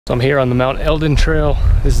So I'm here on the Mount Elden trail.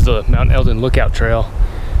 This is the Mount Elden Lookout Trail.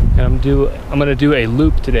 And I'm gonna do a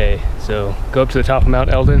loop today. So go up to the top of Mount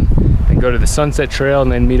Elden and go to the Sunset Trail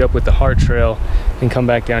and then meet up with the Heart Trail and come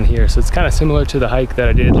back down here. So it's kind of similar to the hike that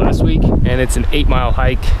I did last week. And it's an 8-mile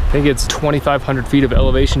hike. I think it's 2,500 feet of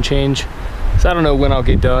elevation change. So I don't know when I'll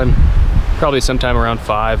get done. Probably sometime around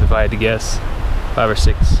 5 if I had to guess. 5 or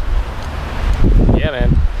 6. Yeah,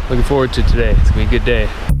 man. Looking forward to today. It's gonna be a good day.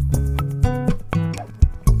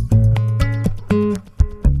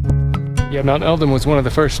 Yeah, Mount Elden was one of the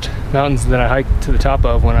first mountains that I hiked to the top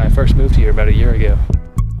of when I first moved here about a year ago.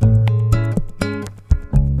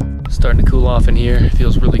 Starting to cool off in here. It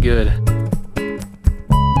feels really good.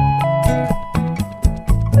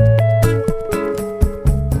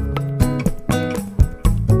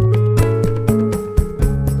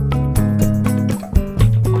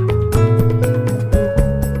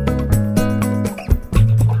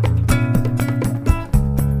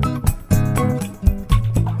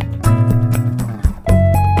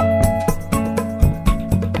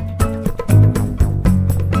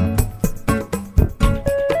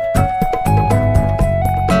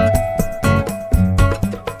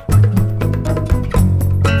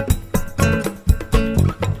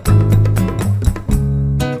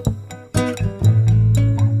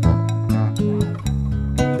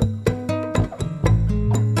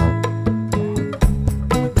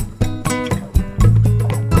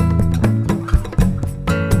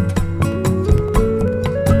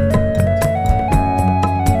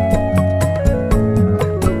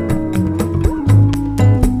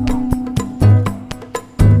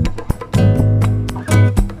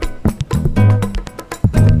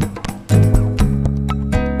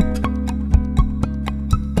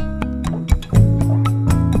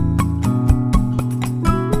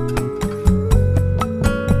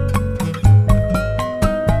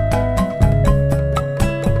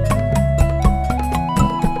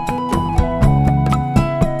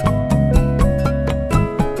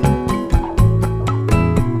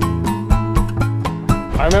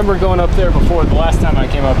 I remember going up there before the last time I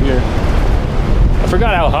came up here. I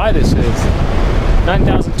forgot how high this is.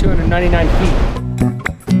 9,299 feet.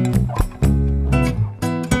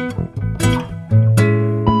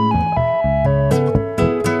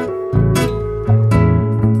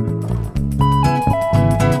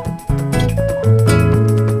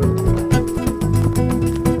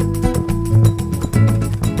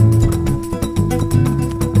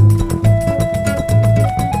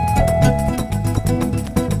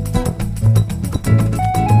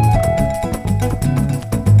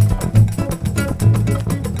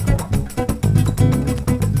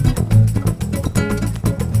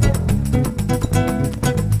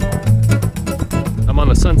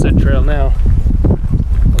 Sunset Trail now.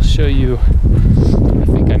 I'll show you, I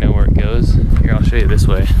think I know where it goes. Here, I'll show you this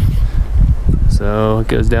way. So it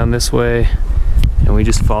goes down this way and we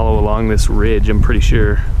just follow along this ridge, I'm pretty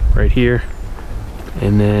sure, right here.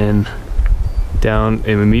 And then down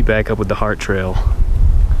and we meet back up with the Heart Trail,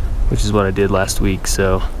 which is what I did last week.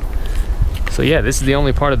 So yeah, this is the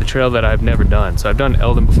only part of the trail that I've never done. So I've done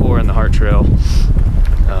Elden before and the Heart Trail.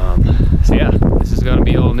 So yeah, this is gonna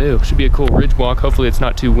be all new. Should be a cool ridge walk. Hopefully it's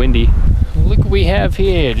not too windy. Look what we have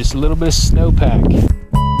here, just a little bit of snowpack.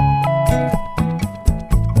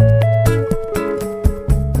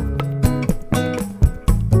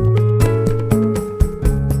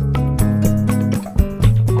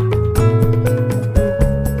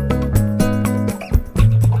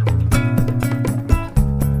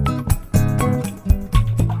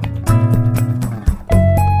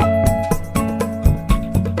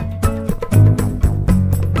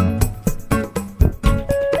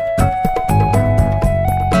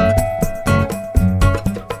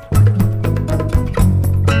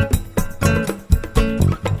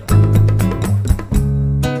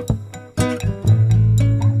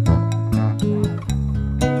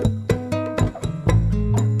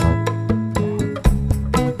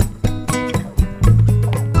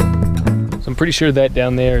 I'm pretty sure that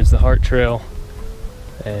down there is the Heart Trail,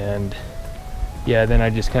 and yeah, then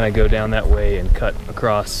I just kind of go down that way and cut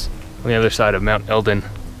across on the other side of Mount Elden,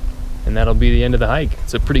 and that'll be the end of the hike.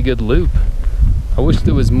 It's a pretty good loop. I wish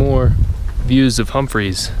there was more views of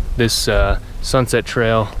Humphreys. This Sunset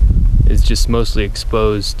Trail is just mostly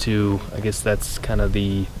exposed to, I guess that's kind of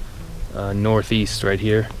the northeast right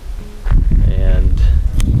here, and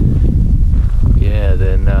yeah,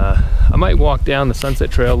 then I might walk down the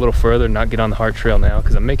Sunset Trail a little further and not get on the Heart Trail now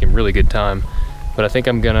because I'm making really good time. But I think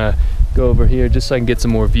I'm gonna go over here just so I can get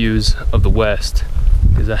some more views of the west,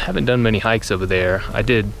 because I haven't done many hikes over there. I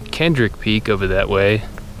did Kendrick Peak over that way,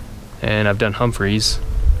 and I've done Humphreys,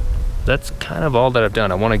 that's kind of all that I've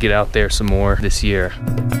done. I want to get out there some more this year.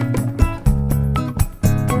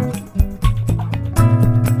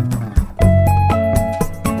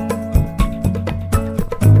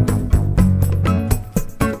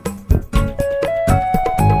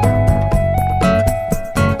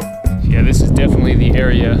 Yeah, this is definitely the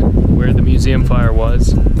area where the museum fire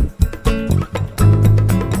was.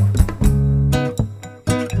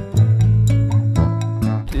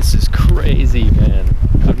 This is crazy, man.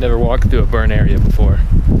 I've never walked through a burn area before.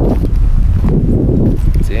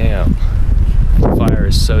 Damn. Fire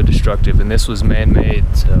is so destructive, and this was man-made,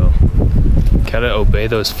 so gotta obey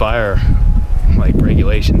those fire like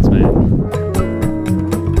regulations, man.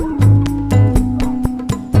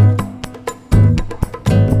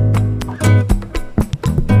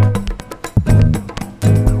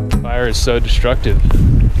 Fire is so destructive.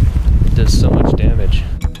 It does so much damage.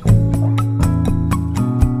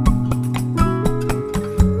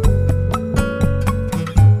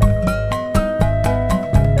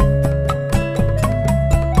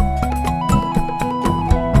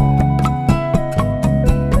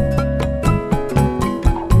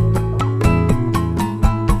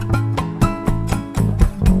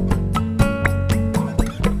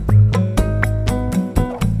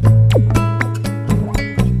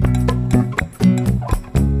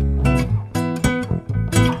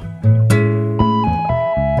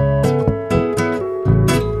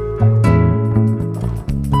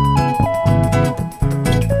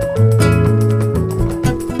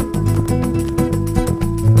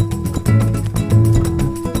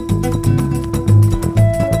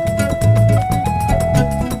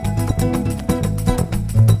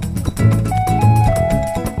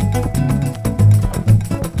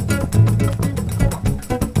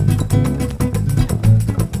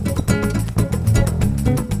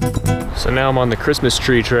 So now I'm on the Christmas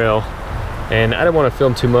tree trail, and I don't want to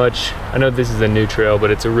film too much. I know this is a new trail,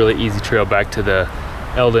 but it's a really easy trail back to the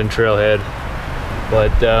Elden trailhead.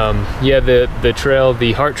 But yeah, the trail,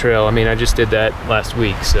 the Heart Trail, I mean, I just did that last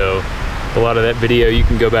week, so a lot of that video you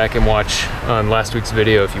can go back and watch on last week's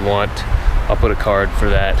video if you want. I'll put a card for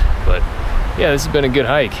that. But yeah, this has been a good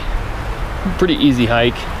hike. Pretty easy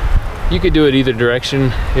hike. You could do it either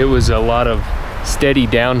direction. It was a lot of steady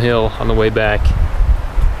downhill on the way back,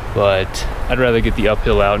 but I'd rather get the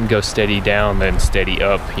uphill out and go steady down than steady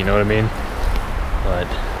up, you know what I mean? But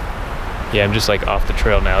yeah, I'm just like off the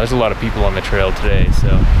trail now. There's a lot of people on the trail today, so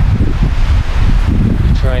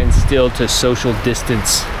trying still to social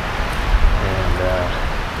distance. And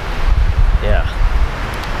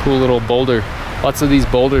yeah, cool little boulder. Lots of these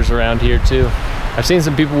boulders around here too. I've seen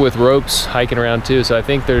some people with ropes hiking around too, so I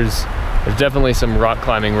think there's definitely some rock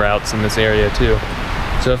climbing routes in this area too.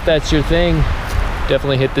 So if that's your thing,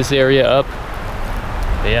 definitely hit this area up.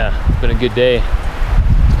 But yeah, it's been a good day.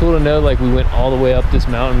 It's cool to know like we went all the way up this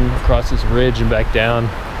mountain, across this ridge and back down.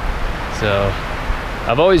 So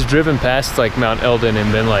I've always driven past like Mount Elden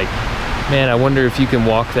and been like, man, I wonder if you can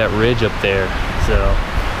walk that ridge up there.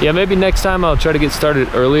 So yeah, maybe next time I'll try to get started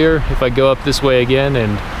earlier if I go up this way again,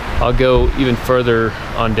 and I'll go even further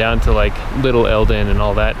on down to like Little Elden and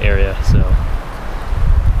all that area. So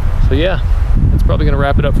yeah, that's probably gonna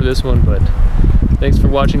wrap it up for this one, but thanks for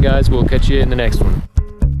watching, guys. We'll catch you in the next one.